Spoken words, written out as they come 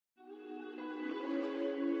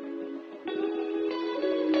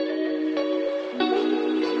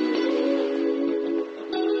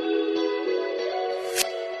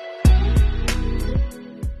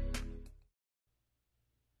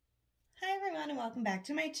everyone, and welcome back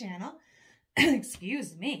to my channel.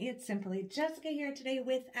 Excuse me, it's simply Jessica here today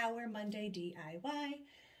with our Monday DIY.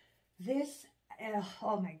 This,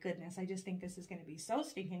 oh my goodness, I just think this is going to be so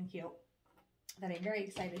stinking cute that I'm very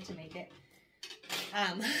excited to make it.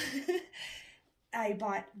 I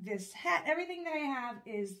bought this hat. Everything that I have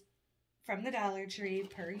is from the Dollar Tree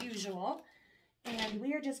per usual, and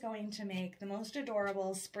we are just going to make the most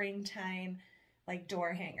adorable springtime like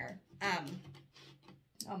door hanger.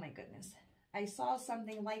 Oh my goodness. I saw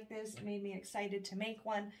something like this. It made me excited to make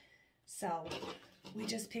one. So we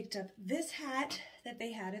just picked up this hat that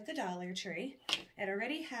they had at the Dollar Tree. It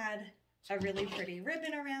already had a really pretty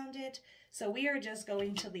ribbon around it. So we are just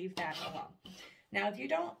going to leave that alone. Now, if you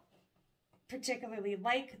don't particularly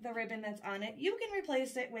like the ribbon that's on it, you can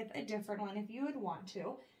replace it with a different one if you would want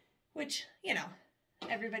to, which, you know,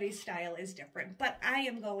 everybody's style is different. But I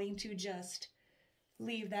am going to just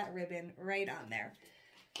leave that ribbon right on there,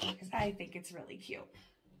 because I think it's really cute.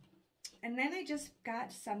 And then I just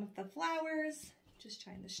got some of the flowers, just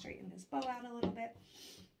trying to straighten this bow out a little bit.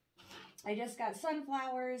 I just got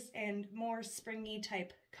sunflowers and more springy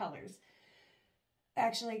type colors.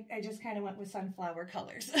 Actually, I just kind of went with sunflower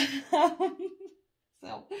colors.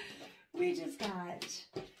 So we just got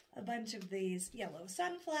a bunch of these yellow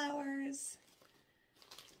sunflowers.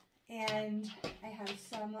 And I have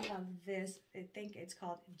some of this, I think it's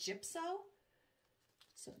called gypso.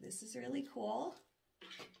 So this is really cool.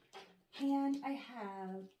 And I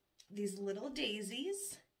have these little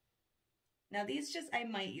daisies. Now these I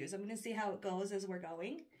might use. I'm going to see how it goes as we're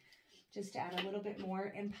going. Just to add a little bit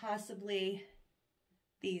more, and possibly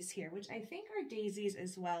these here, which I think are daisies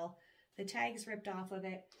as well. The tag's ripped off of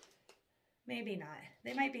it. Maybe not.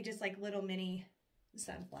 They might be just like little mini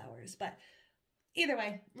sunflowers, but either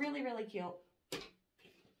way, really, really cute.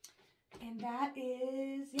 And that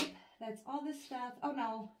is, yep, that's all this stuff. Oh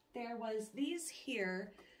no, there was these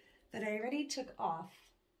here that I already took off.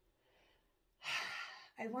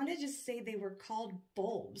 I want to just say they were called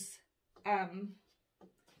bulbs. Of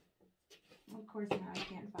course now I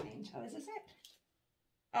can't find. Oh, is this it?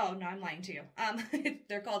 Oh, no, I'm lying to you.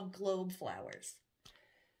 They're called globe flowers.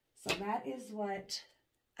 So that is what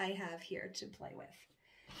I have here to play with.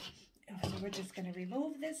 So we're just going to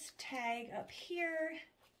remove this tag up here.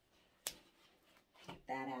 Get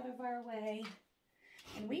that out of our way.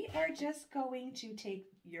 And we are just going to take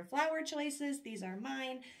your flower choices. These are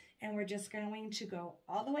mine. And we're just going to go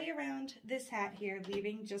all the way around this hat here,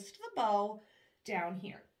 leaving just the bow down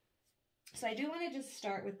here. So I do want to just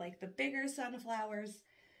start with like the bigger sunflowers.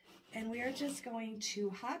 And we are just going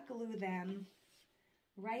to hot glue them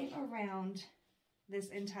right around this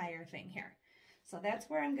entire thing here. So that's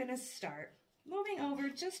where I'm going to start. Moving over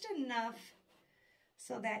just enough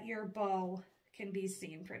so that your bow can be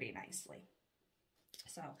seen pretty nicely.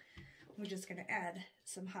 So we're just going to add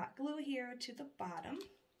some hot glue here to the bottom.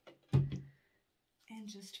 And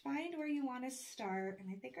just find where you want to start. And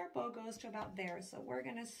I think our bow goes to about there. So we're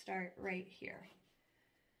going to start right here.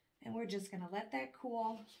 And we're just going to let that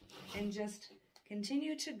cool and just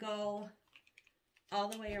continue to go all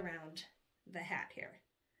the way around the hat here.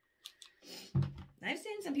 I've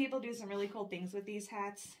seen some people do some really cool things with these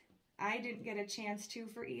hats. I didn't get a chance to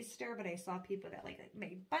for Easter, but I saw people that like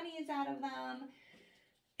made bunnies out of them,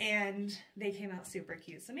 and they came out super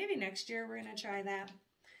cute. So maybe next year we're going to try that.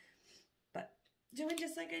 But doing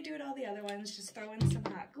just like I do with all the other ones, just throwing some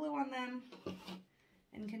hot glue on them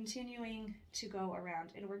and continuing to go around.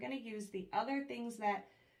 And we're going to use the other things that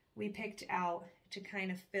we picked out to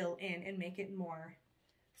kind of fill in and make it more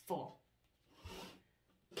full.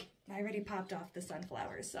 I already popped off the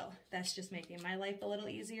sunflowers, so that's just making my life a little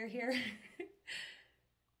easier here.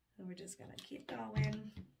 So we're just going to keep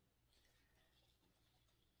going.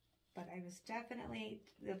 But I was definitely,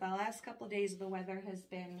 the last couple of days, the weather has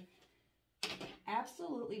been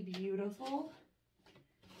absolutely beautiful.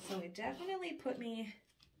 So it definitely put me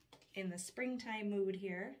in the springtime mood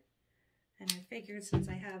here. And I figured since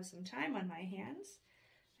I have some time on my hands,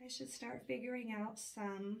 I should start figuring out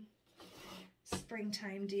some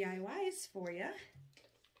springtime DIYs for you.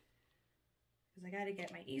 Because I got to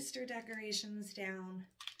get my Easter decorations down,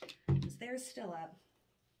 because they're still up.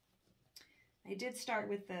 I did start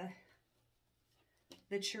with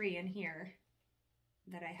the tree in here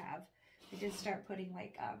that I have. I did start putting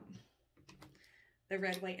like the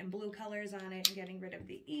red, white, and blue colors on it and getting rid of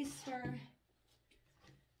the Easter.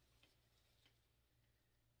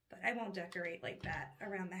 But I won't decorate like that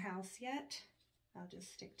around the house yet. I'll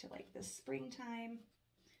just stick to like the springtime.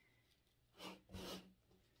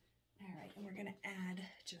 All right, and we're going to add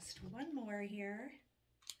just one more here.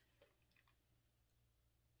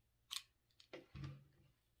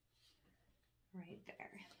 right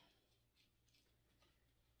there.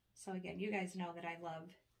 So again, you guys know that I love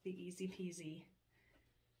the easy peasy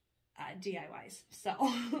DIYs. So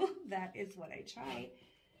that is what I try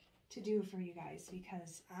to do for you guys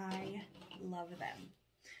because I love them.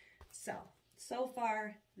 So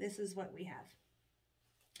far, this is what we have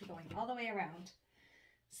going all the way around.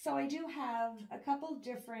 So I do have a couple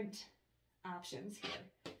different options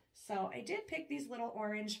here. So I did pick these little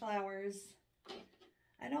orange flowers.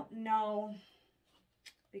 I don't know,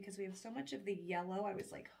 because we have so much of the yellow, I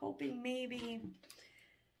was like hoping maybe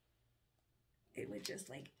it would just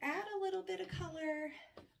like add a little bit of color,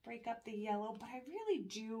 break up the yellow, but I really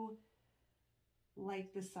do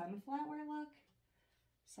like the sunflower look.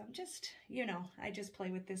 So I'm just, you know, I just play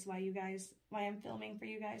with this while I'm filming for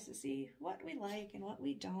you guys to see what we like and what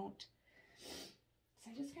we don't. So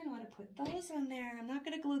I just kind of want to put those on there. I'm not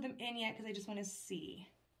going to glue them in yet because I just want to see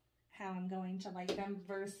how I'm going to like them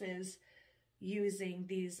versus using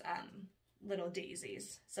these little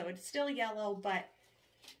daisies. So it's still yellow, but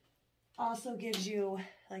also gives you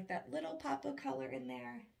like that little pop of color in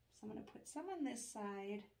there. So I'm going to put some on this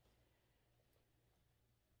side.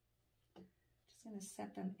 Just going to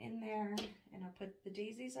set them in there, and I'll put the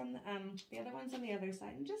daisies on the other ones on the other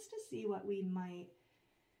side, and just to see what we might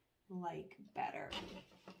like better.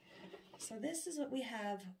 So this is what we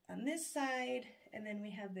have on this side, and then we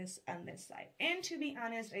have this on this side. And to be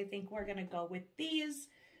honest, I think we're going to go with these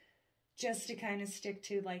just to kind of stick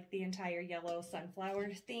to like the entire yellow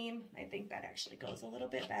sunflower theme. I think that actually goes a little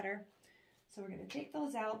bit better. So we're going to take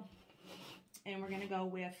those out, and we're going to go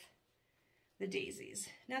with the daisies.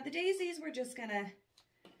 Now the daisies we're just going to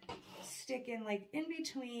stick in like in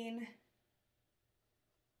between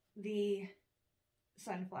the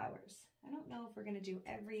sunflowers. I don't know if we're going to do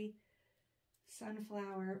every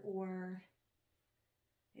sunflower or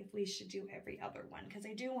if we should do every other one, because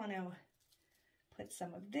I do want to put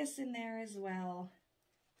some of this in there as well,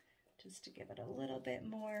 just to give it a little bit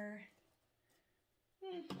more.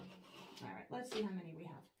 All right, let's see how many we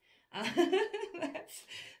have.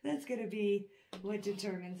 That's going to be what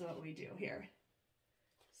determines what we do here.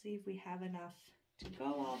 See if we have enough to go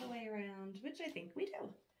all the way around, which I think we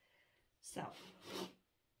do. So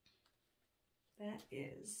that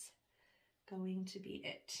is going to be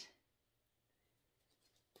it.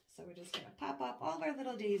 So we're just going to pop up all of our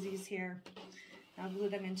little daisies here. I'll glue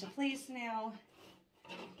them into place now.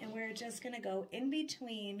 And we're just going to go in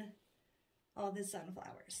between all the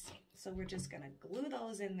sunflowers. So we're just going to glue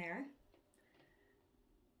those in there,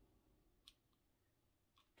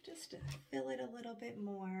 just to fill it a little bit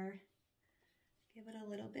more, give it a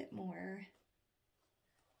little bit more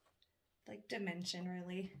like dimension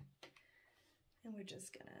really. And we're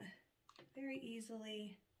just going to very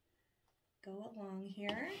easily go along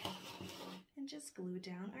here and just glue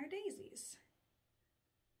down our daisies.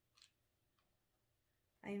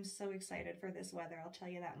 I am so excited for this weather, I'll tell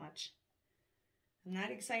you that much. I'm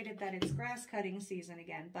not excited that it's grass cutting season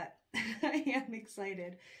again, but I am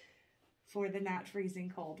excited for the not freezing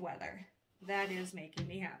cold weather. That is making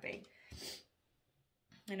me happy.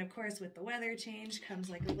 And of course, with the weather change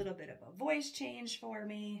comes like a little bit of a voice change for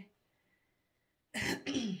me.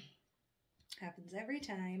 Happens every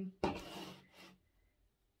time. So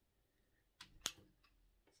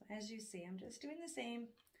as you see, I'm just doing the same.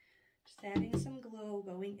 Just adding some glue,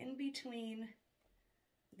 going in between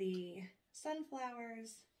the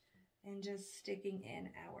sunflowers and just sticking in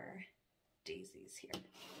our daisies here.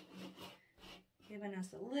 Giving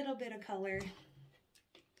us a little bit of color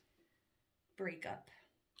breakup.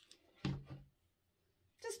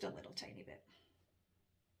 Just a little tiny bit.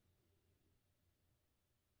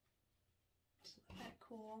 Just let that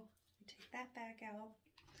cool. Take that back out.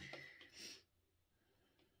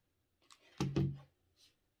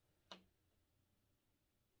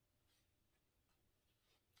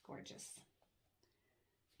 Gorgeous.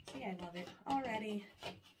 See, I love it already.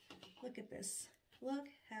 Look at this. Look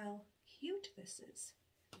how cute this is.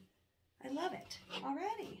 I love it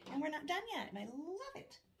already. And we're not done yet, and I love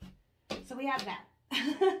it. So we have that.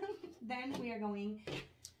 Then we are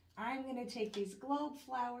I'm going to take these globe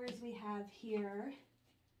flowers we have here.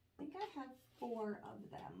 I think I have 4 of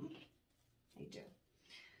them. I do.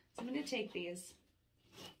 So I'm going to take these,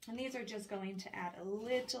 and these are just going to add a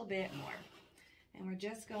little bit more. And we're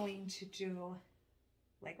just going to do,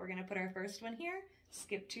 like we're going to put our first one here,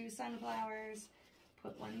 skip 2 sunflowers,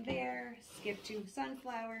 put one there, skip 2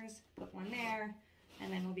 sunflowers, put one there,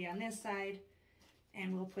 and then we'll be on this side,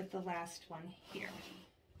 and we'll put the last one here.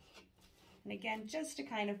 And again, just to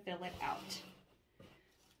kind of fill it out.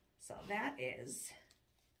 So that is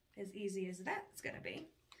as easy as that's going to be.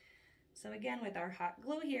 So again, with our hot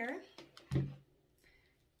glue here,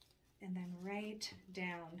 and then right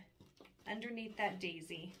down underneath that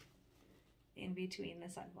daisy in between the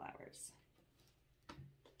sunflowers.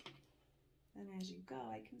 And as you go,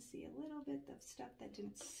 I can see a little bit of stuff that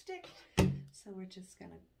didn't stick. So we're just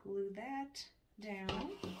gonna glue that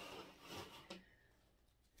down.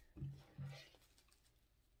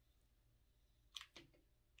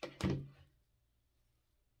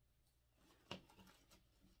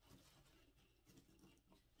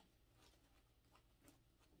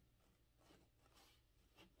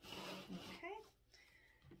 Okay,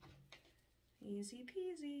 easy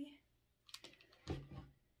peasy.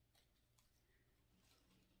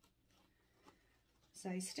 So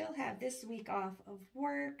I still have this week off of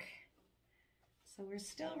work, so we're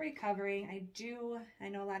still recovering. I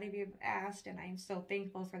know a lot of you have asked, and I'm so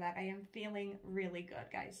thankful for that. I am feeling really good,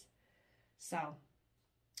 guys. So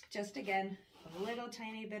just again, a little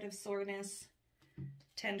tiny bit of soreness,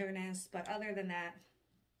 tenderness, but other than that,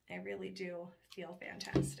 I really do feel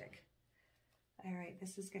fantastic. All right,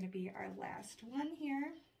 this is going to be our last one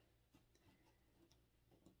here.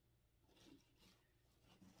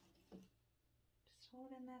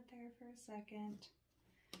 Holding that there for a second.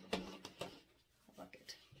 Look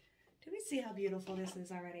it. Do we see how beautiful this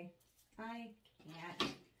is already? I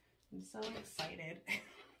can't. I'm so excited.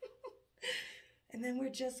 And then we're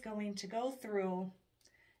just going to go through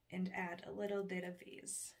and add a little bit of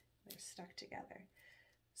these. They're stuck together.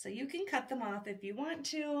 So you can cut them off if you want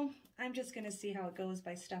to. I'm just going to see how it goes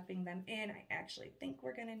by stuffing them in. I actually think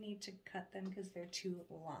we're going to need to cut them because they're too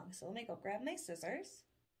long. So let me go grab my scissors.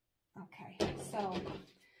 Okay, so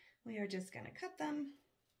we are just going to cut them,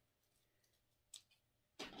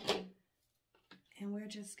 and we're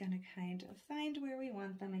just going to kind of find where we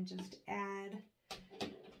want them and just add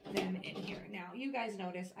them in here. Now, you guys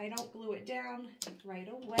notice I don't glue it down right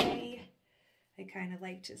away. I kind of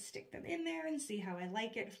like to stick them in there and see how I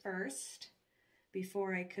like it first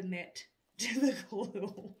before I commit to the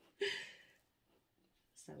glue.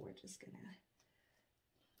 So we're just going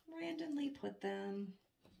to randomly put them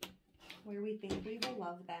where we think we will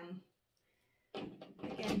love them.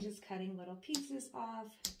 Again, just cutting little pieces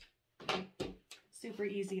off. Super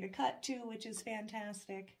easy to cut too, which is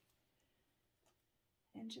fantastic.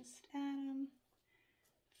 And just add them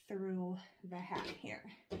through the hat here.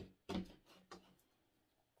 I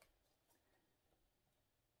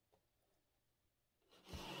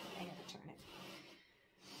gotta turn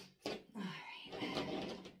it. All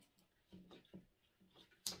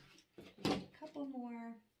right. A couple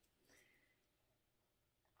more.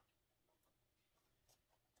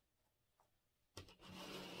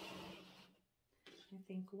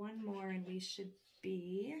 I think one more and we should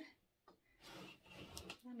be,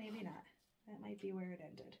 well, maybe not. That might be where it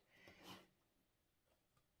ended.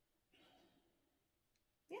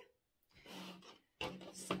 Yeah.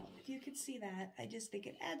 So if you could see that, I just think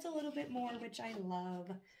it adds a little bit more, which I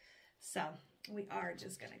love. So we are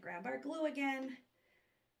just going to grab our glue again,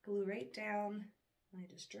 glue right down. I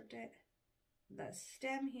just dripped it. The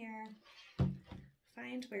stem here.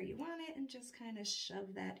 Find where you want it and just kind of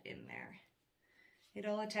shove that in there.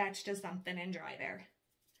 It'll attach to something and dry there.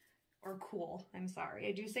 Or cool, I'm sorry.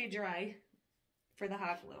 I do say dry for the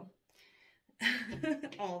hot glue.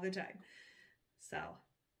 All the time. So,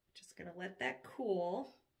 just gonna let that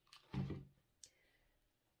cool.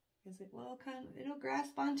 Because it'll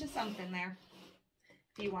grasp onto something there.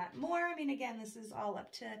 If you want more, I mean, again, this is all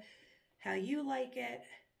up to how you like it.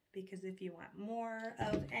 Because if you want more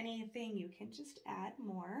of anything, you can just add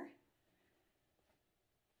more.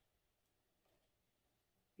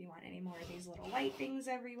 If you want any more of these little white things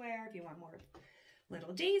everywhere, if you want more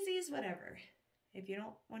little daisies, whatever. If you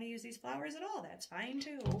don't want to use these flowers at all, that's fine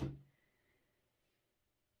too.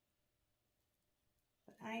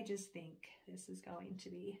 But I just think this is going to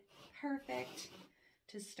be perfect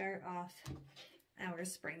to start off our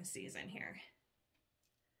spring season here.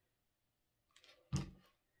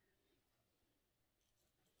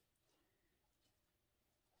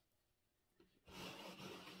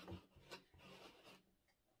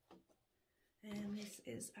 And this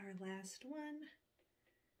is our last one.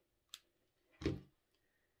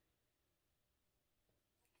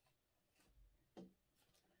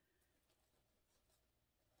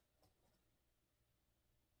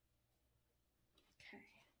 Okay,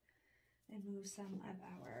 and move some of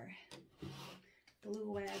our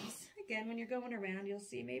glue webs. Again, when you're going around, you'll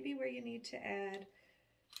see maybe where you need to add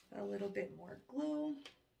a little bit more glue.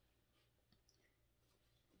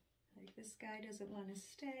 Like this guy doesn't want to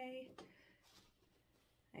stay.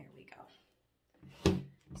 There we go.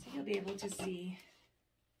 So you'll be able to see,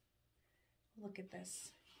 look at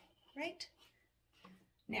this, right?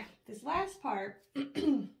 Now, this last part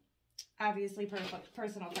obviously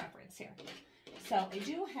personal preference here. So I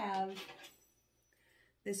do have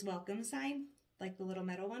this welcome sign, like the little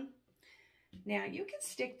metal one. Now you can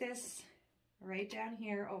stick this right down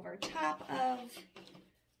here over top of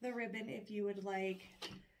the ribbon if you would like.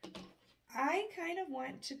 I kind of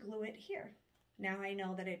want to glue it here. Now I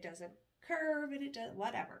know that it doesn't curve and it does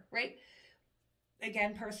whatever, right?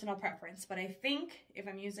 Again, personal preference, but I think if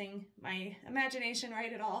I'm using my imagination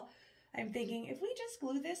right at all, I'm thinking if we just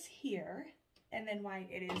glue this here and then while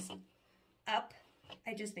it is up,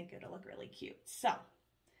 I just think it'll look really cute. So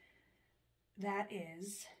that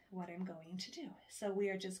is what I'm going to do. So we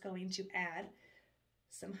are just going to add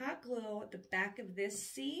some hot glue at the back of this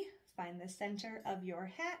C, find the center of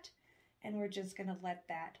your hat, and we're just gonna let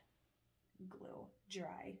that glue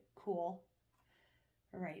dry, cool,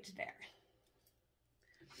 right there.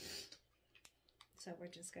 So we're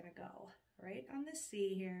just gonna go right on the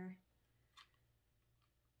C here.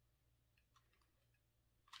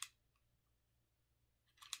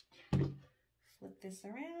 Flip this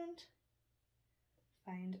around,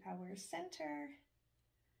 find our center,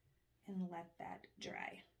 and let that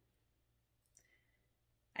dry.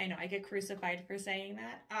 I know I get crucified for saying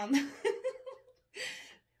that.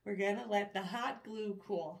 We're gonna let the hot glue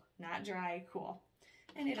cool, not dry, cool.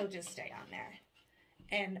 And it'll just stay on there.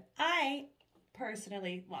 And I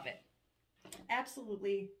personally love it.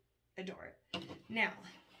 Absolutely adore it. Now,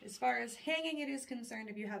 as far as hanging it is concerned,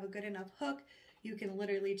 if you have a good enough hook, you can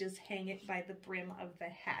literally just hang it by the brim of the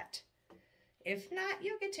hat. If not,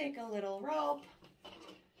 you could take a little rope,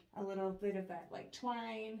 a little bit of that like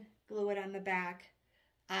twine, glue it on the back.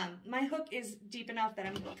 My hook is deep enough that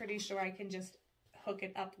I'm pretty sure I can just hook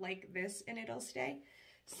it up like this and it'll stay.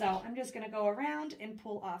 So I'm just gonna go around and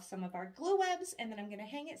pull off some of our glue webs and then I'm gonna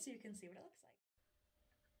hang it so you can see what it looks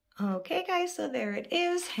like. Okay guys, so there it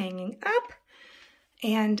is hanging up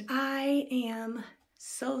and I am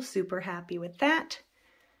so super happy with that.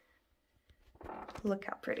 Look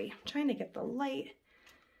how pretty. I'm trying to get the light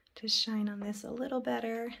to shine on this a little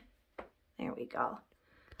better. There we go.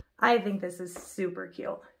 I think this is super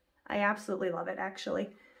cute. I absolutely love it,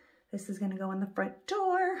 actually. This is gonna go in the front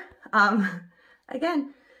door.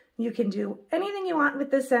 Again, you can do anything you want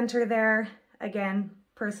with the center there. Again,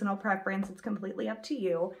 personal preference, it's completely up to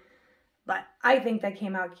you. But I think that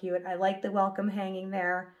came out cute. I like the welcome hanging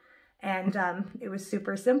there. And it was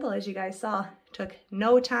super simple, as you guys saw. Took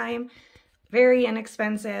no time, very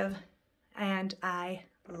inexpensive, and I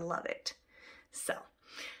love it. So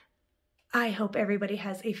I hope everybody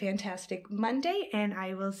has a fantastic Monday, and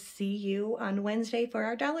I will see you on Wednesday for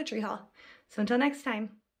our Dollar Tree haul. So until next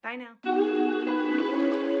time, bye now.